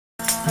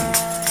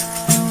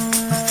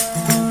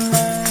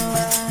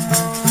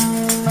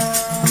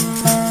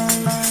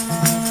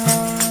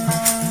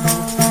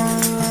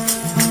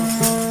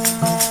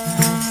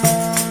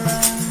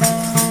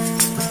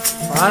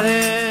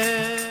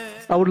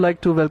I would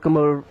like to welcome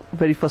our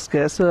very first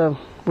guest.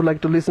 Would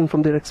like to listen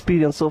from their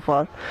experience so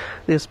far.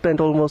 They spent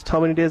almost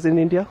how many days in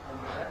India?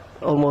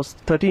 Almost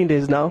 13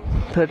 days now.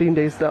 13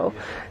 days now,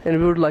 and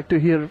we would like to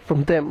hear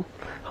from them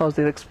how's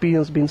their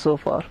experience been so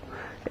far.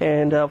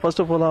 And first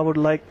of all, I would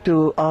like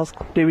to ask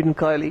David and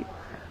Kylie,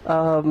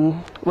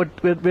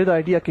 where the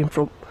idea came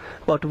from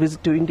about to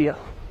visit to India.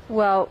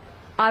 Well,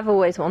 I've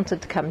always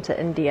wanted to come to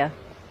India,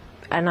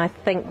 and I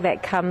think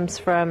that comes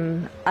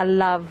from a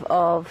love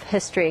of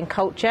history and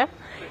culture,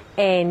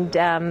 and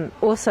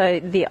also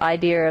the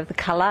idea of the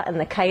colour and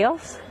the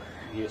chaos.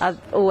 Yes.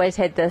 I've always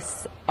had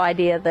this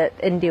idea that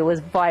India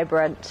was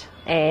vibrant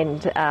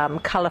and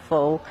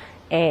colourful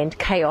and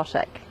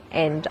chaotic,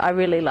 and I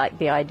really like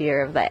the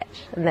idea of that,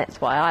 and that's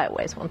why I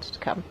always wanted to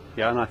come.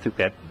 Yeah, and I think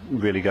that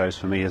really goes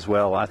for me as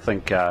well. I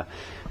think that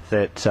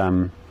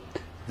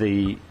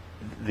the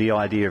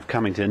idea of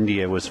coming to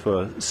India was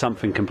for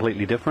something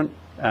completely different.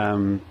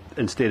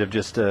 Instead of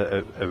just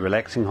a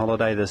relaxing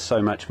holiday, there's so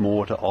much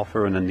more to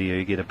offer in India.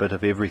 You get a bit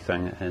of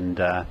everything, and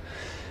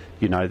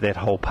you know, that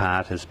whole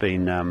part has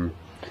been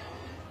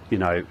you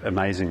know,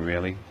 amazing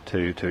really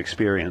to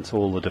experience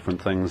all the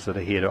different things that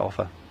are here to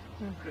offer.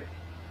 Great.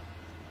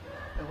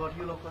 And what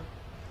do you look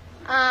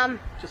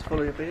just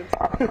follow your parents?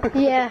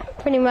 Yeah,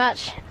 pretty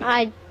much.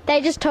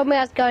 They just told me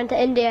I was going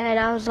to India, and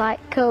I was like,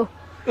 cool.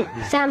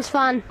 Sounds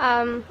fun.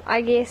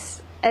 I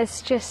guess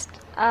it's just,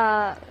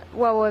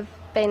 well, we've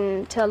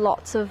been to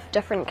lots of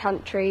different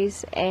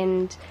countries,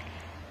 and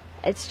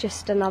it's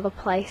just another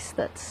place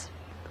that's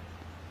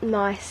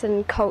nice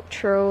and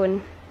cultural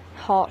and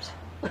hot.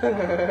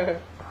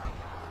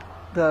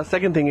 The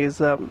second thing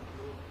is, I'll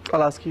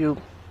ask you,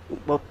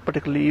 well,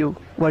 particularly you,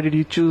 why did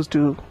you choose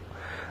to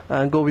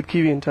go with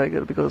Kiwi and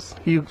Tiger? Because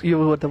you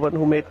were the one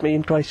who met me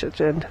in Christchurch,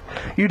 and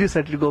you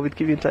decided to go with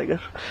Kiwi and Tiger.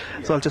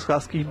 So I'll just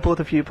ask you, both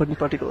of you in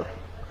particular.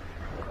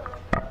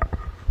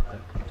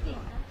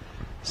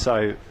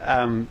 So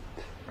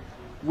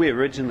we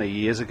originally,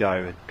 years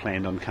ago, had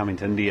planned on coming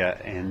to India,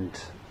 and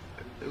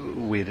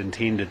we'd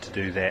intended to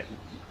do that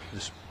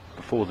just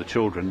before the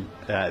children,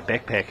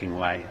 backpacking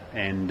way.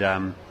 And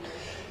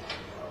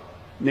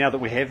now that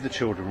we have the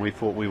children, we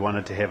thought we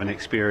wanted to have an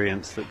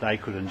experience that they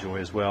could enjoy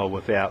as well,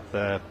 without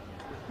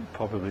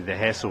probably the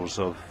hassles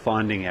of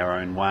finding our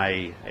own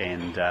way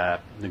and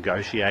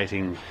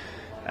negotiating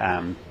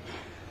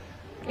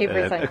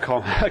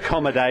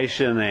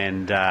accommodation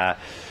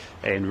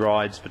and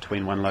rides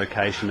between one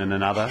location and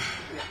another.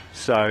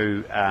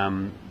 So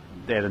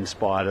that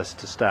inspired us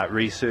to start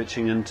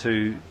researching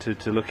into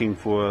looking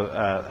for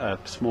a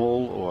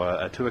small or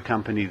a tour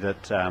company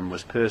that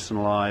was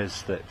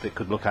personalised, that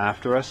could look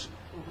after us.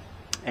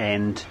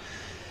 And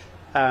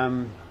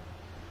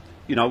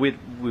you know, we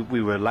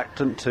were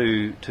reluctant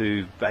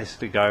to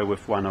basically go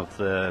with one of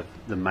the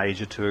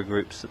major tour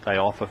groups that they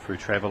offer through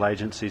travel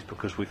agencies,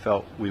 because we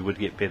felt we would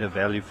get better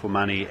value for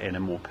money and a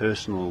more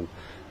personal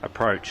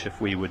approach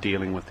if we were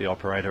dealing with the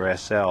operator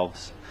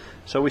ourselves.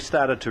 So we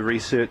started to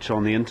research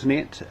on the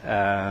internet,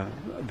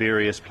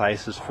 various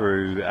places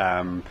through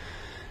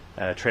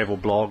travel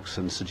blogs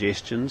and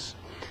suggestions.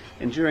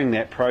 And during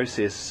that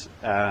process,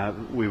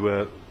 we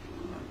were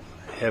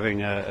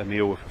having a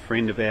meal with a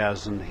friend of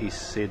ours, and he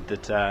said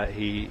that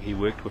he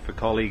worked with a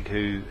colleague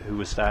who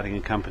was starting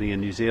a company in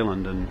New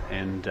Zealand,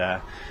 and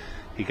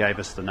he gave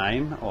us the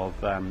name of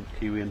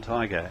Kiwi and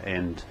Tiger,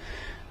 and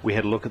we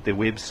had a look at their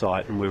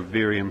website, and we were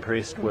very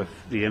impressed with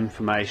the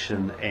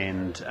information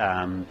and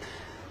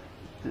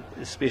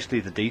especially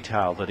the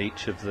detail that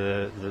each of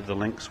the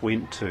links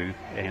went to.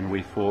 And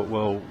we thought,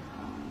 well,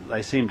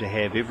 they seem to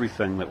have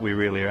everything that we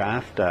really are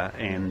after,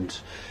 and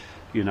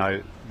you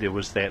know, there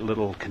was that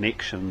little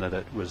connection that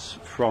it was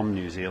from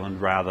New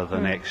Zealand rather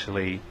than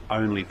actually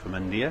only from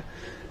India.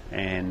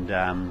 And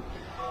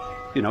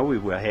you know, we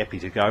were happy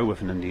to go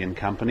with an Indian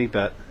company,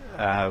 but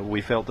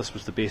we felt this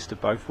was the best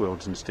of both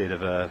worlds. Instead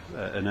of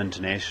an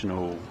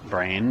international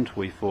brand,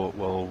 we thought,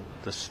 well,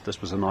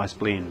 this was a nice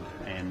blend,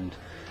 and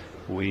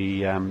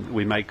we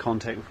made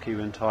contact with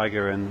Kiwi and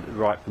Tiger, and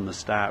right from the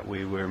start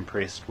we were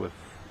impressed with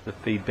the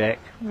feedback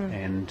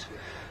and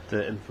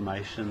the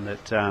information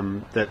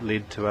that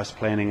led to us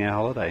planning our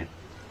holiday.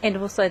 And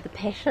also the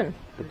passion.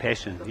 The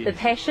passion, yes. The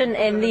passion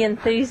and the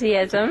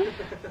enthusiasm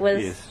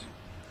was Yes.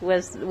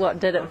 was what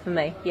did it for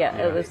me. Yeah,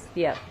 it was.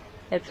 Yeah,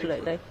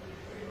 absolutely.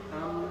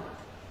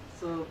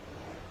 So,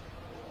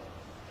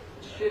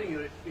 sharing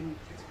your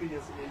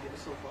experience in India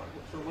so far.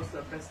 So, what's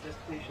the best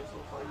destination so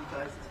far you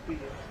guys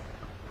experienced?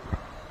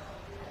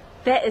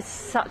 That is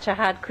such a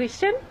hard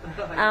question,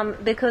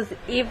 because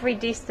every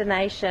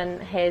destination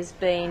has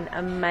been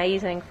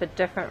amazing for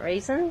different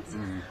reasons.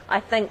 I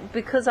think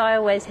because I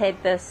always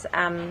had this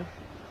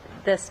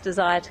this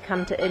desire to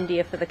come to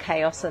India for the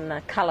chaos and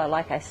the colour,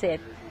 like I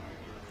said.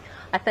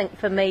 I think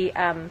for me,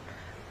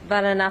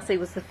 Varanasi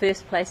was the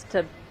first place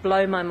to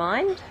blow my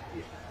mind,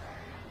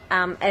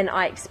 and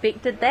I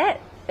expected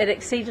that. It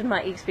exceeded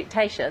my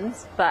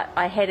expectations, but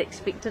I had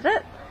expected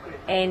it,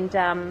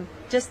 and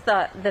just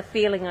the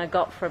feeling I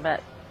got from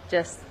it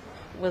just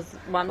was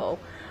wonderful.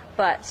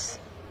 But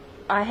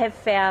I have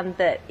found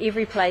that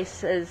every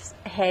place has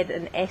had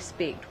an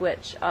aspect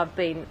which I've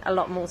been a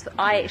lot more.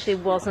 I actually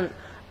wasn't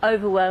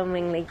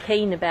overwhelmingly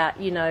keen about,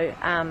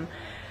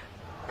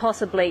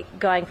 possibly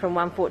going from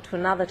one fort to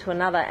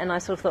another, and I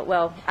sort of thought,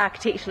 well,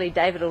 architecturally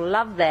David will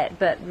love that,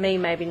 but me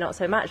maybe not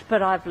so much.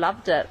 But I've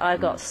loved it. I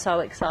got so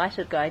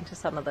excited going to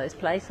some of those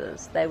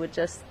places. They were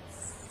just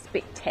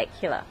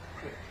spectacular.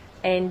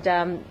 And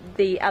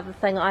the other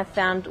thing I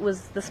found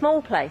was the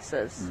small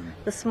places,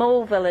 the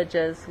small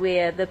villages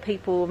where the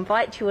people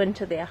invite you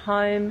into their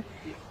home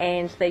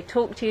and they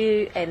talk to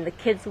you and the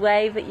kids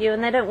wave at you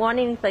and they don't want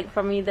anything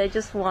from you, they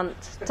just want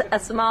a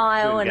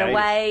smile and a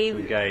wave.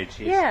 To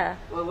engage, yes. Yeah.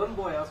 Well, one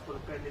boy asked for a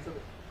pen, isn't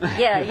it?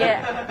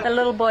 Yeah. The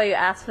little boy who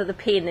asked for the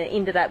pen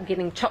ended up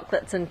getting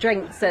chocolates and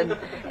drinks and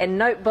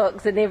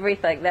notebooks and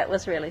everything. That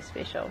was really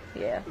special,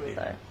 yeah.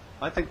 So.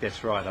 I think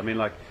that's right. I mean,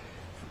 like,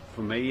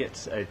 for me,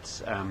 it's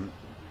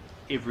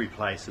every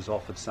place has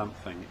offered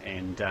something,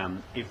 and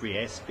every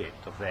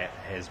aspect of that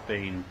has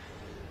been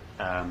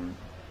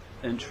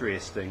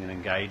interesting and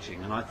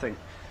engaging. And I think,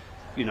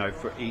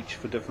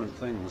 for different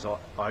things.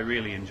 I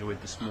really enjoyed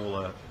the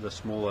smaller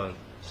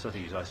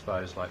cities, I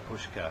suppose, like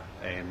Pushka,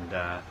 and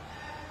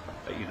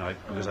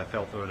because I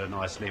felt they were at a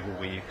nice level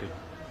where you could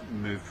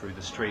move through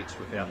the streets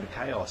without the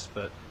chaos.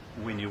 But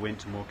when you went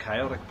to more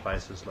chaotic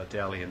places like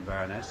Delhi and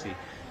Varanasi,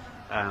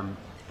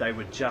 they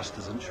were just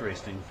as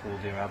interesting for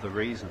their other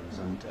reasons,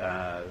 and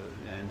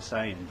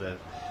saying the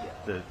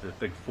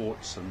big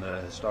forts and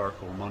the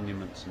historical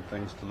monuments and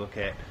things to look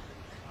at,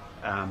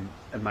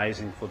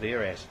 amazing for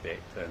their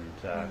aspect,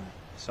 and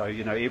so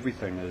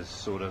everything is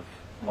sort of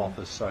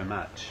offers so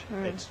much.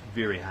 It's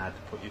very hard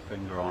to put your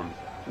finger on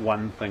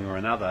one thing or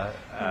another.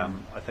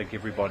 I think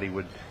everybody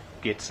would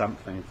get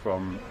something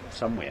from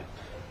somewhere,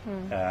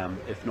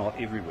 if not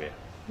everywhere.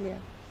 Yeah.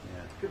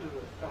 Good.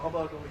 How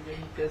about our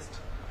young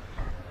guest?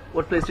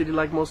 What place did you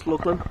like most,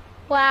 Lachlan?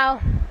 Wow,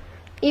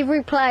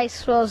 every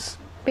place was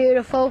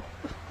beautiful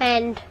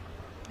and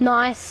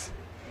nice.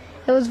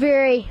 It was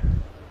very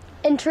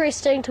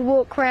interesting to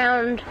walk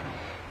around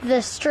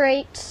the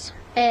streets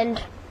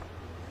and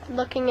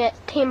looking at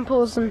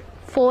temples and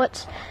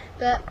forts.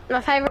 But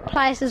my favourite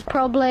place is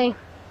probably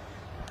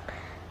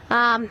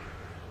has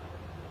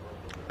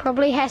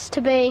to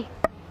be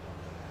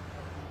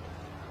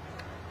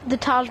the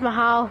Taj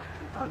Mahal.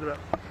 Agra.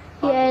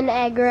 Yeah, in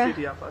Agra.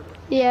 City of Agra.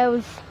 Yeah, it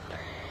was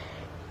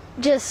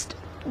just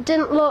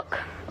didn't look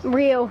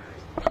real.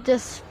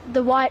 Just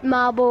the white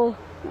marble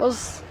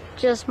was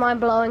just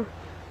mind-blowing.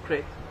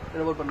 Great.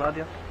 And what about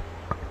Nadia?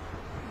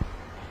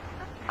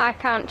 I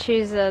can't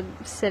choose a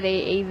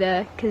city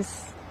either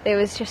because there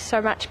was just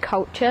so much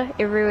culture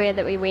everywhere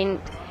that we went,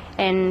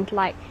 and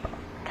like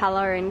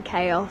colour and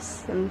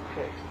chaos and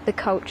the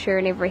culture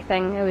and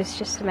everything. It was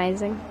just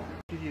amazing.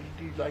 Did you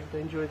like to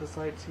enjoy the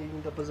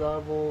sightseeing, the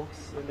bazaar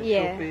walks, and the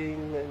Yeah.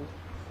 shopping? And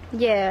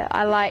Yeah,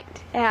 I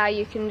liked how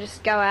you can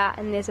just go out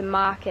and there's a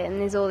market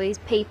and there's all these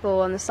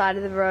people on the side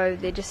of the road.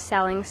 They're just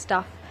selling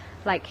stuff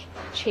like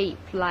cheap,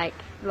 like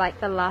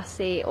the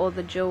lassi or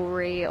the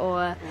jewellery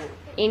or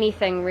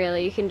anything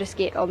really. You can just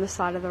get on the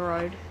side of the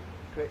road.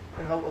 great.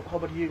 And how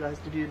about you guys?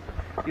 Did you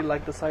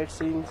like the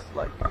sightseeing,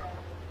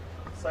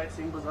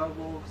 bazaar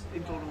walks,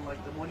 in total,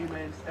 like the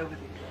monuments,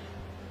 everything?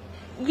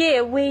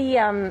 Yeah, we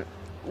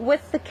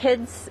with the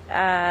kids,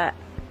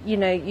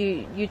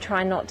 you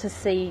try not to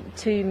see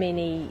too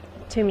many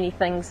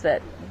things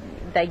that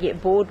they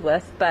get bored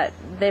with, but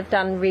they've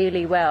done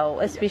really well,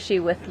 especially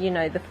with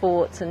the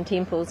forts and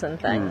temples and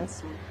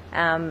things.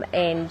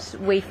 And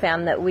we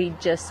found that we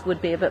just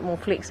would be a bit more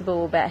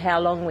flexible about how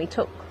long we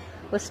took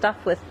with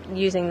stuff, with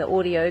using the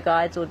audio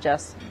guides or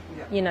just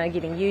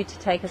getting you to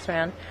take us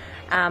around.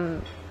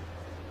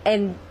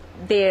 And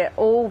they're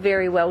all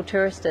very well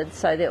touristed,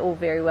 so they're all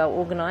very well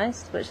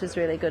organised, which is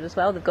really good as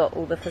well. They've got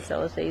all the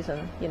facilities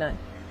and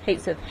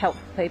heaps of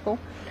helpful people,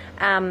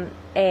 and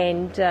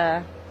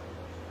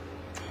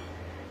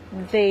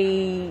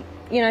the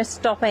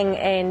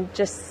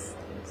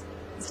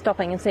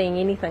stopping and seeing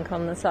anything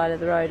on the side of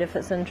the road if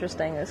it's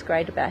interesting is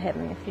great about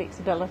having the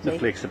flexibility. The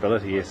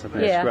flexibility, yes, I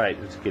think it's great.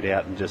 It's get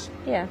out and just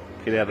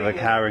get out of the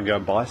car and go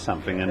and buy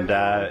something, and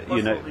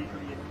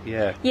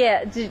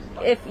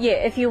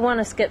if you want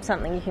to skip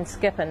something, you can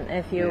skip, and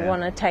if you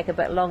want to take a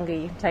bit longer,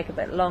 you can take a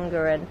bit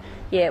longer. And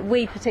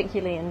we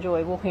particularly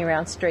enjoy walking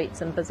around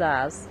streets and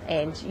bazaars,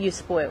 and you're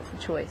spoilt for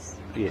choice.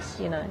 Yes.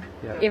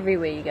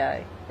 Everywhere you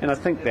go. And I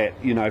think that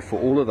for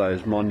all of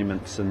those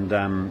monuments and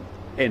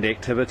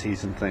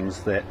activities and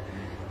things, that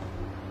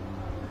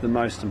the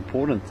most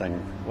important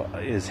thing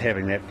is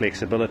having that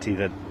flexibility,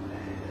 that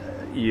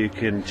you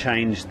can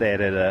change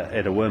that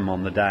at a whim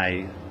on the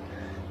day.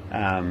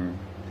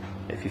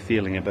 If you're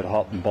feeling a bit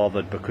hot and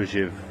bothered because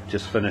you've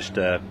just finished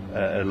a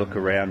look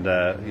around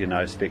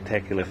a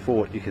spectacular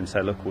fort, you can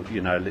say, look,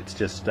 let's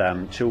just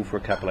chill for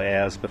a couple of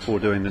hours before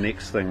doing the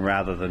next thing,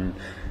 rather than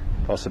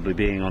possibly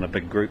being on a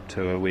big group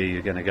tour where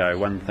you're going to go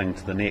one thing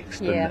to the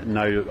next and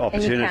no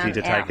opportunity can't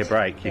to take a out.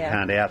 break. You Yeah.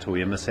 can't out or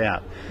you miss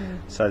out.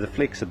 So the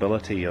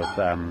flexibility of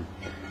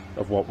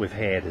what we've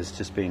had has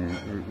just been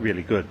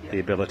really good. The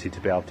ability to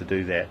be able to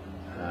do that,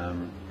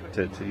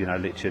 to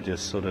let you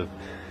just sort of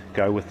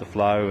go with the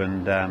flow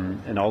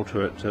and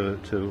alter it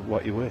to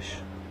what you wish.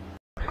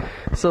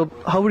 So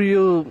how would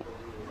you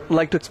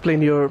like to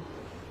explain your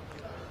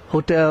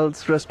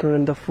hotels,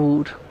 restaurant, the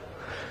food,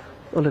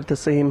 all at the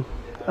same?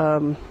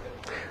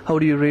 How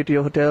do you rate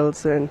your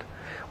hotels, and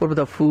what about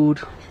the food?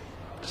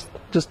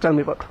 Just tell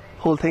me about the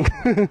whole thing.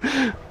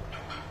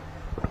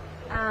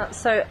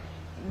 So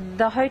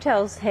the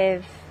hotels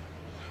have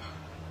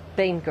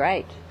been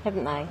great,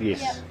 haven't they?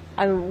 Yes.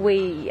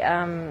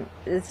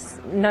 There's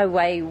no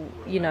way,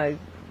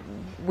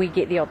 we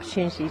get the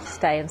opportunity to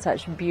stay in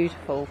such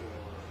beautiful,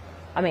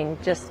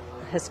 just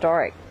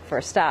historic for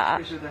a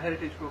start. Especially the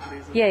heritage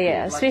properties.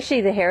 Yeah,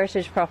 especially the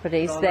heritage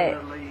properties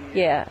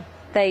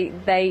they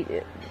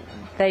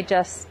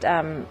just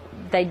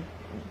they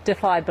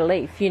defy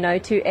belief.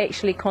 To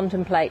actually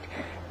contemplate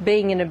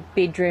being in a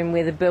bedroom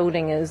where the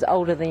building is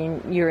older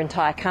than your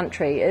entire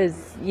country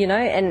is,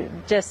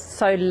 and just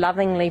so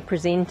lovingly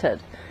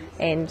presented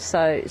and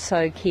so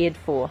cared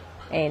for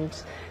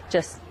and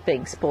just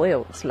being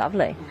spoiled. It's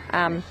lovely.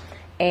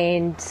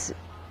 And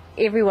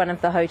every one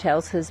of the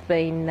hotels has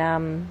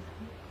been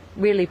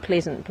really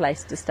pleasant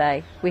place to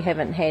stay. We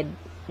haven't had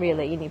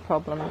really any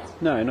problems.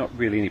 No, not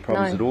really any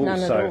problems No, at all.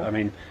 none at So,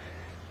 all.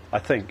 I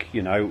think,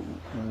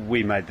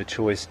 we made the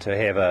choice to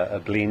have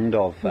a blend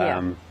of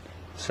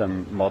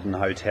some modern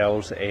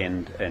hotels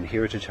and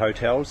heritage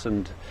hotels.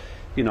 And,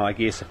 I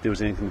guess if there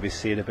was anything to be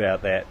said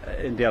about that,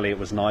 in Delhi it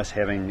was nice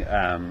having,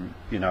 an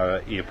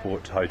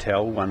airport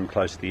hotel, one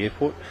close to the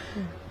airport.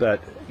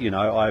 But,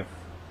 I've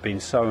been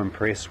so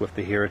impressed with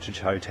the heritage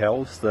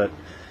hotels that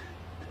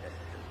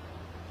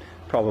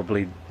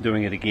probably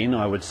doing it again,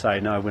 I would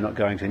say no, we're not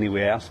going to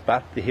anywhere else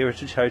but the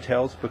heritage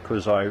hotels,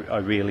 because I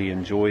really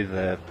enjoy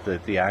the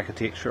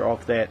architecture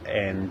of that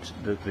and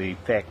the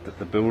fact that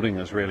the building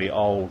is really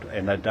old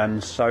and they're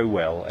done so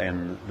well,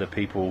 and the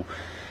people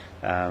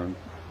are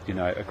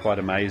quite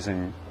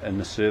amazing in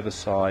the service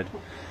side.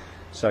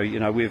 So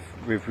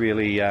we've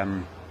really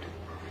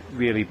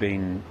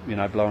been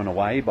blown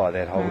away by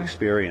that whole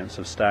experience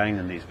of staying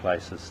in these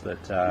places.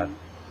 That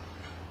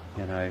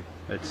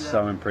it's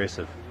so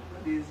impressive.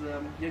 These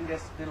young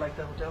guests, they like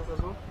the hotels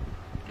as well?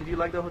 Did you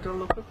like the hotel,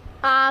 local?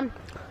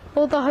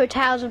 All the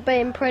hotels have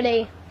been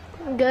pretty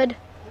good.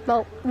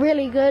 Well,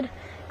 really good.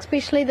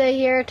 Especially the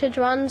heritage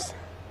ones.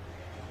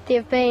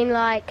 They've been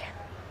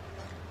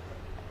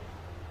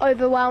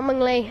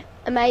overwhelmingly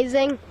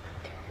amazing.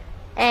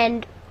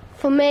 And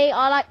for me,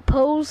 I like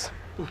pools.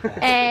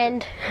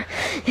 And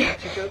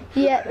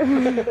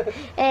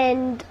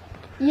and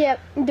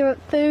the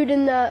food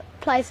in the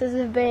places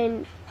have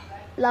been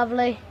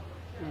lovely.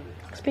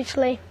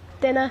 Especially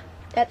dinner,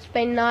 that's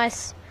been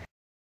nice.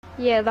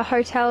 Yeah, the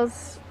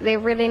hotels, they're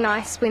really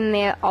nice when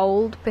they're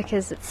old,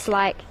 because it's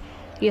like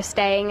you're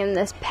staying in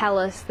this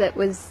palace that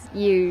was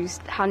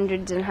used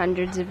hundreds and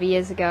hundreds of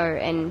years ago,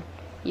 and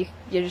you're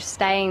just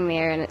staying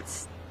there, and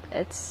it's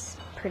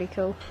pretty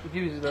cool. It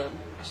gives you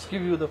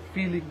the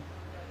feeling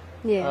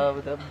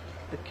with the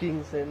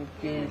kings and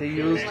queens. They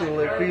used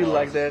to feel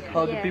like that,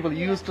 how the people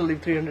used to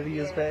live 300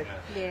 years back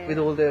with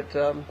all that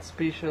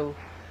special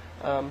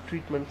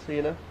treatments,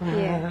 Yeah.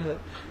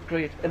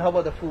 Great. And how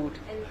about the food?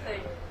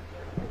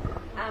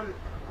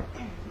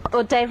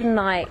 Well, David and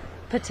I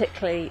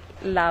particularly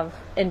love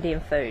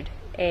Indian food,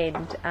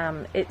 and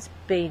it's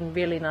been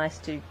really nice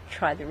to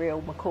try the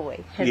real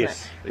McCoy, hasn't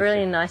Yes, it?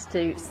 Really nice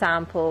to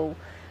sample,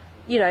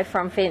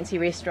 from fancy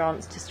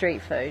restaurants to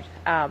street food.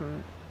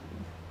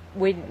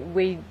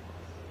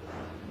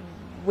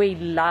 We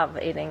love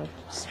eating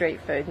street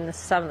food, and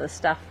some of the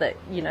stuff that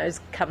has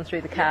come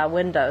through the car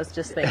window has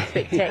just been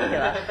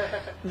spectacular.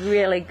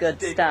 Really good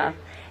stuff.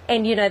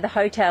 And the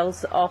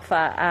hotels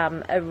offer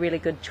a really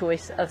good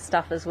choice of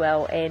stuff as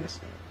well. And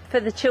for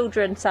the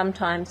children,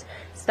 sometimes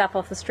stuff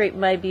off the street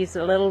maybe is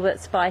a little bit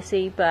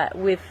spicy, but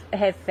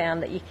have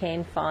found that you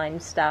can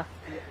find stuff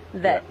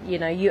that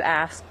you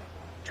ask,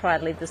 try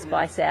and leave the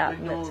spice out.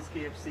 And McDonald's,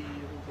 KFC.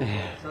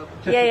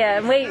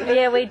 and we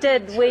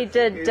did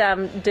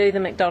do the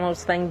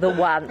McDonald's thing the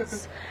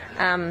once.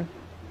 No,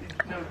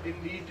 they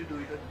need to do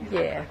it.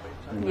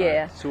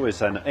 Yeah. It's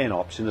always an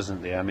option,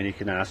 isn't there? You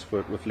can ask for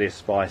it with less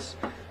spice,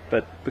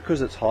 but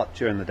because it's hot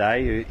during the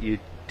day, you're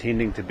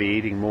tending to be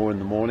eating more in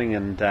the morning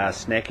and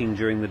snacking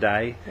during the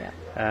day,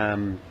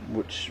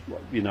 which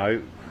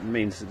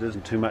means it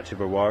isn't too much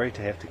of a worry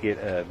to have to get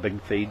a big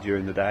feed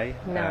during the day.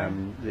 No.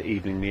 The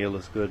evening meal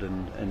is good,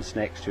 and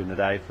snacks during the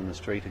day from the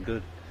street are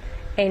good.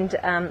 And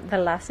the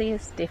lassi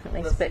is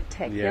definitely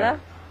spectacular.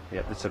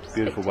 Yeah, it's a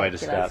beautiful way to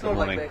start the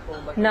morning.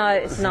 No,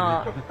 it's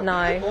not.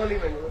 No.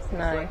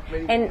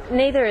 And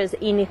neither is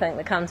anything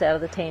that comes out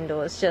of the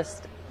tender. It's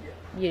just,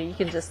 you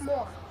can just,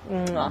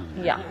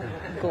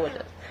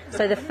 gorgeous.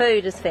 So the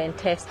food is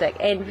fantastic.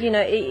 And,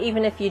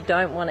 even if you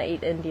don't want to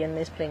eat Indian,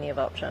 there's plenty of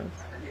options.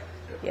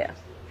 Yeah.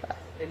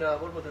 And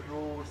what about the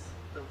roads,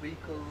 the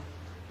vehicle,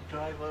 the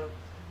driver?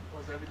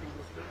 Was everything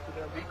was good to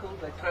the vehicle,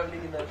 like traveling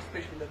in the,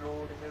 especially the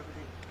road and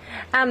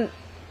everything?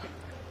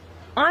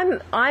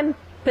 I'm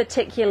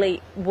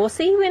particularly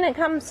wussy when it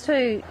comes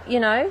to, you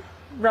know,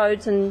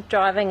 roads and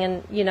driving,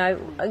 and, you know,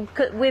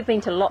 we've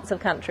been to lots of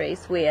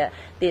countries where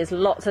there's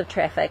lots of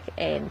traffic,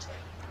 and,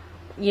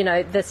 you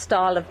know, the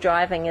style of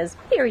driving is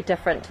very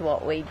different to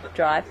what we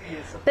drive.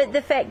 But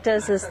the fact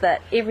is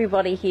that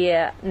everybody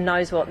here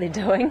knows what they're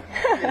doing.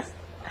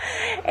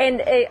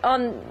 And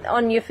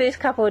on your first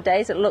couple of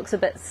days it looks a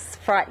bit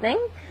frightening,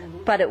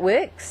 but it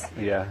works.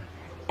 Yeah.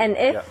 And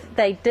if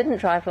they didn't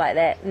drive like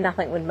that,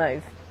 nothing would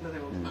move.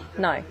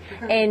 No.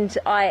 And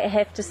I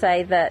have to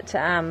say that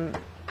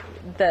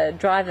the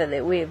driver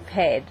that we've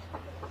had,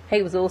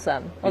 he was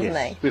awesome, wasn't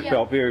Yes, he? we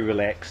felt very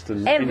relaxed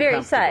and Very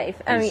comfortable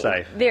safe. and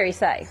safe. Very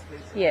safe.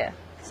 Yeah.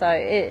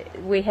 So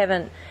we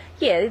haven't.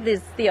 Yeah,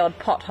 there's the odd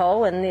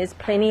pothole, and there's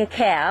plenty of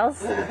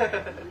cows,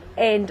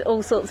 and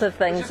all sorts of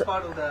things. Which is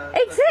part of the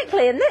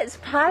Exactly, and that's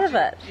part of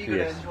it. you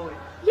Yes. enjoy.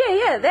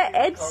 Yeah, that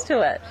adds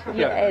to it.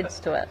 Yeah, adds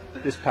to it.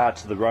 There's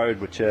parts of the road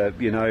which are,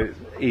 you know,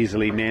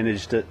 easily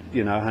managed at,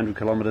 you know, 100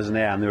 kilometres an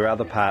hour, and there are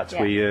other parts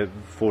where you're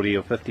 40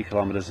 or 50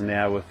 kilometres an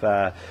hour with,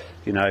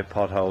 you know,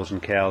 potholes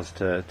and cows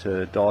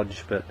to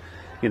dodge. But,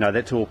 you know,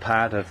 that's all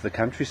part of the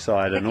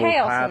countryside and all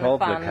chaos part and the of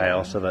the fun,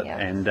 chaos of it. yeah.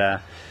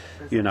 And,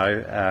 you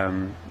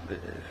know,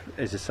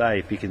 as I say,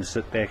 if you can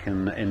sit back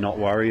and not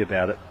worry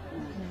about it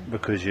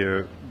because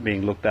you're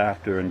being looked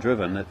after and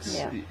driven, it's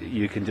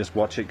you can just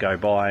watch it go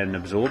by and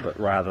absorb it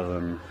rather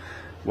than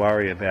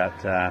worry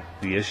about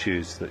the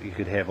issues that you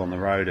could have on the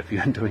road if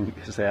you're doing it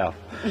yourself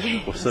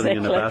or sitting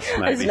in a bus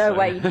maybe. There's no so.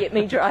 way you get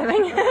me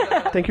driving.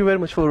 Thank you very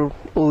much for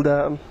all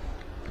the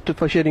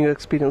for sharing your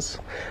experience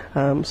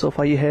so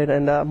far you had,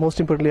 and most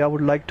importantly I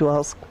would like to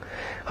ask,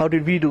 how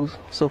did we do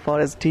so far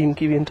as Team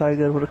Kiwi and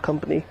Tiger or a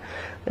company?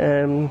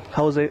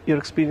 How was your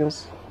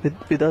experience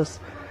with us?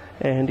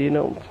 And, you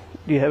know,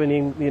 do you have any,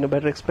 you know,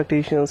 better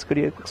expectations? Could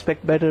you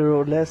expect better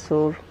or less,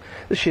 or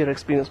the share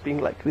experience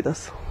being like with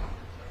us?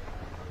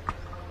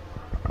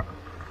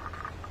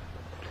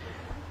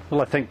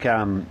 Well, I think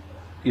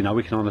you know,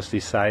 we can honestly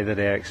say that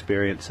our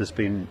experience has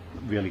been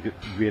really good,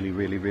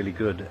 really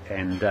good.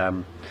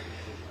 And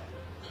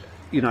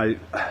you know,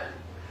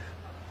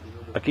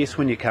 I guess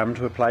when you come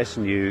to a place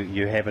and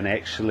you haven't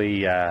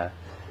actually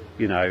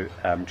you know,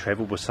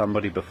 travelled with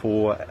somebody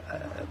before,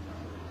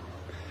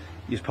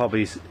 you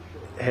probably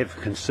have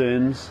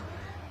concerns,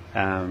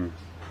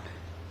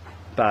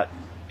 but,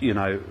 you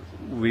know,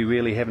 we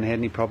really haven't had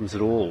any problems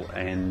at all.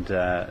 And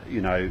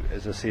you know,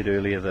 as I said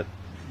earlier, that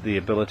the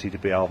ability to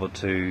be able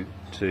to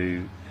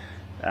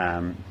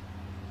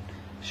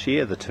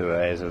share the tour,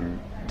 as in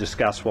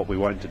discuss what we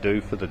want to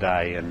do for the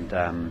day, and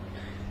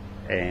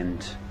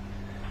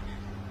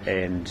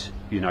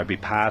you know, be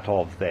part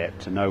of that,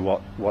 to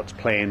know what's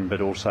planned,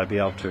 but also be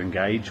able to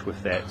engage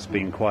with that. It's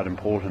been quite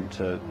important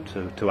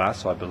to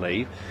us, I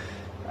believe.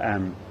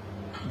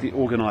 The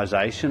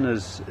organisation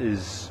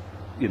is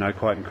you know,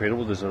 quite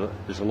incredible. There's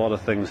a lot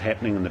of things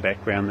happening in the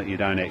background that you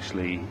don't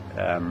actually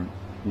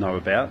know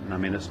about. And I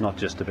mean, it's not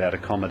just about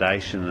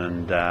accommodation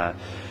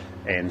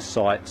and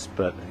sites,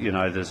 but, you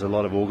know, there's a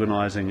lot of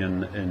organising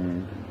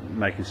and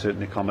making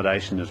certain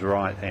accommodation is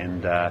right,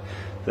 and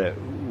that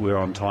we're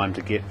on time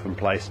to get from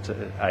place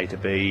to A to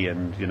B,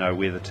 and, you know,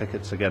 where the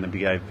tickets are going to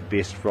be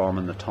best from,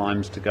 and the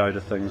times to go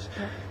to things.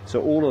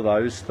 So all of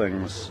those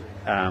things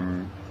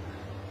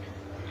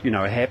you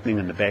know, are happening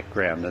in the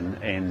background,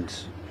 and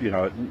you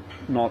know,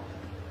 not,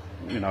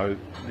 you know,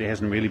 there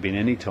hasn't really been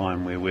any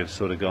time where we've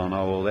sort of gone,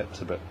 oh well,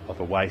 that's a bit of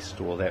a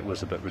waste, or that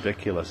was a bit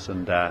ridiculous.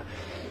 And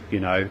you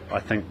know, I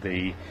think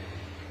the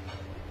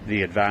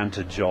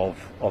advantage of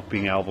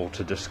being able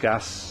to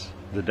discuss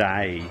the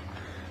day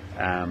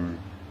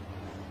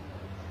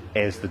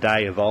as the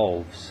day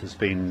evolves has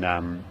been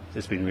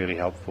really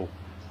helpful.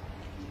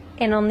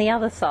 And on the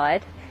other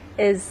side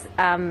is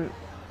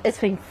it's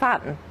been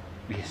fun.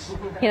 Yes.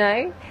 You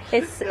know,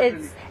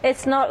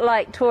 it's not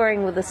like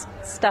touring with a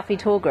stuffy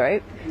tour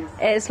group.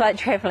 It's like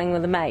travelling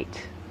with a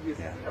mate.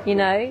 You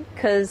know,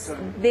 because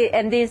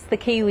there's the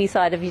Kiwi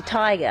side of your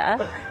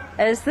Tiger,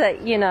 is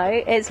that, you know,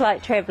 it's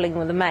like travelling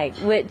with a mate,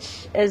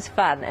 which is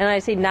fun. And I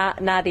see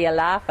Nadia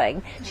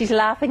laughing. She's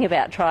laughing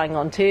about trying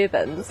on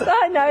turbans.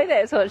 I know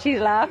that's what she's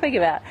laughing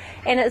about.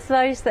 And it's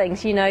those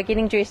things, you know,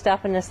 getting dressed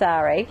up in a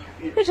sari,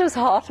 which was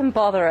hot and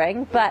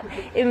bothering, but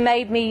it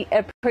made me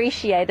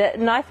appreciate it,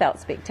 and I felt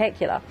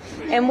spectacular.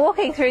 And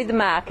walking through the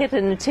market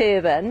in a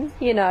turban,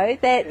 you know,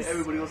 that's...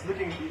 Everybody was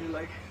looking at you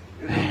like...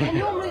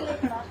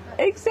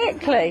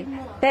 Exactly.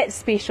 That's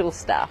special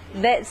stuff.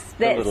 That's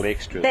the little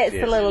extras. That's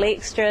yes. the little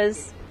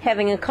extras.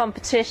 Having a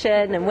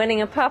competition and winning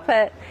a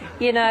puppet,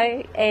 you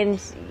know,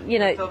 and you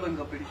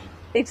know.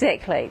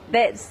 Exactly.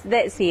 That's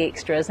the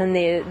extras, and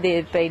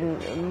there've been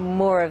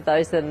more of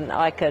those than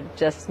I could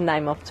just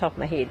name off the top of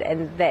my head.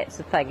 And that's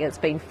the thing. It's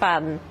been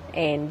fun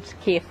and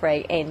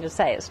carefree, and to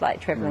say it's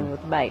like travelling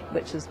with a mate,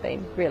 which has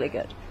been really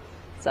good.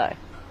 So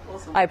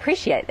I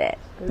appreciate that.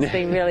 It's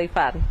been really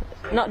fun.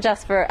 not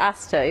just for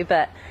us two,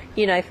 but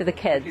you know, for the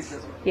kids.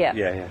 Yeah.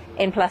 Yeah, yeah.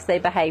 And plus, they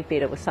behave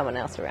better with someone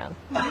else around.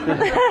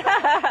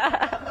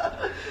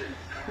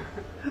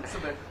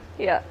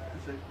 Yeah.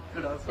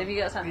 Have you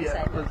got something to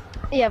say?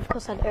 Yeah, of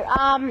course I do.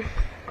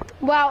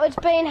 Well, it's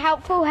been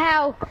helpful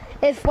how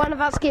if one of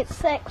us gets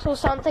sick or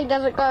something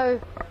doesn't go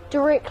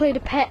directly to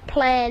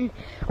plan,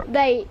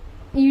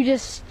 you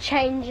just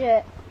change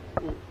it,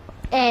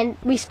 and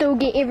we still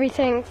get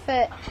everything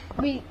fit.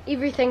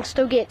 Everything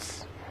still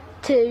gets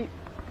to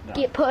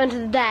get put into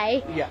the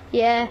day. Yeah.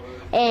 Yeah,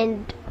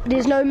 and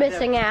there's no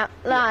missing out.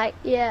 Like,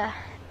 yeah.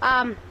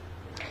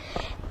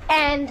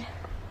 And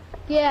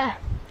yeah,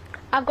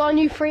 I've got a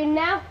new friend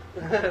now.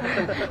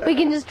 We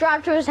can just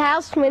drive to his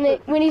house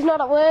when he's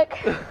not at work.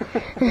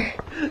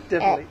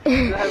 Definitely.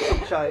 You have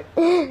some chai.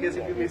 In case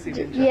if you miss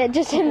Indian chai. Yeah,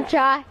 just some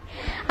chai.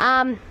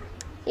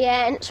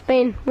 Yeah, and it's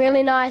been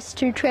really nice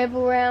to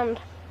travel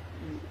around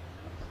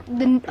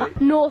the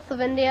north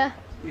of India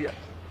Yeah.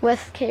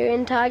 with Kiwi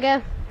and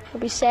Tiger. It'll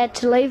be sad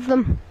to leave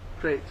them.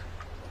 Great.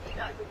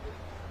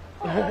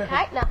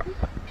 Okay, no.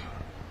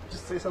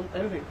 Just say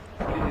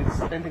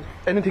anything.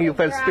 Anything you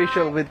felt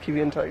special with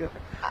Kiwi and Tiger?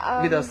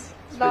 With us,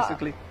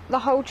 specifically. The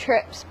whole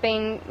trip's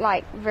been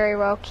like very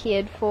well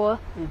cared for.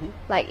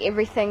 Like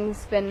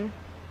everything's been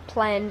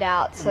planned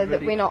out so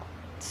that we're not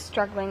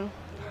struggling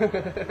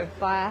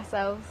by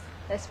ourselves.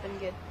 That's been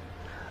good.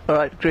 All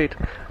right, great.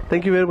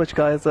 Thank you very much,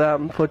 guys,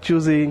 for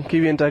choosing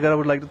Kiwi and Tiger. I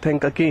would like to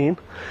thank again,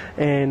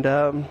 and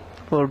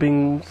for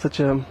being such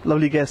a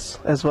lovely guest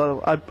as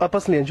well. I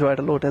personally enjoyed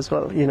a lot as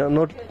well. You know,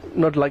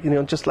 not like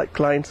just like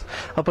clients.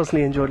 I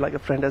personally enjoyed like a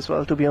friend as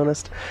well, to be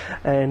honest.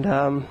 And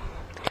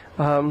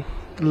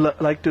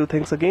like to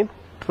thanks again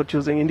for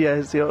choosing India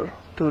as your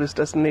tourist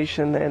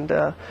destination, and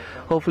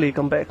hopefully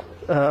come back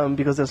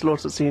because there's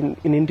lots to see in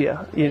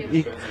India.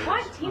 You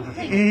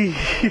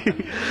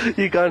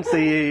can't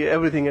see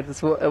everything at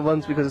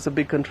once because it's a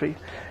big country,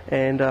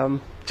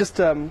 and just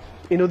in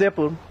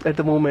Udaipur at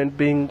the moment,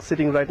 being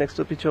sitting right next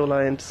to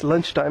Pichola, and it's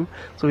lunchtime,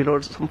 so we'll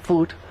order some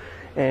food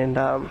and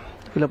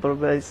fill up our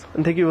bellies.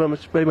 And thank you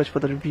very much for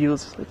the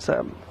reviews. It's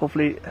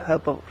hopefully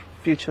help our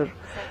future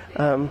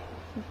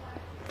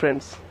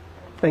friends.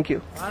 Thank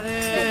you.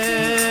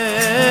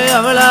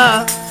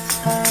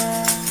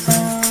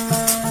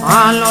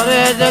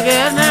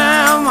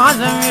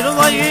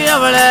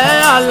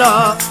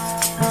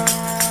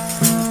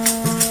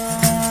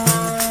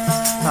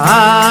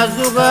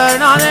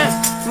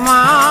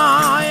 Ma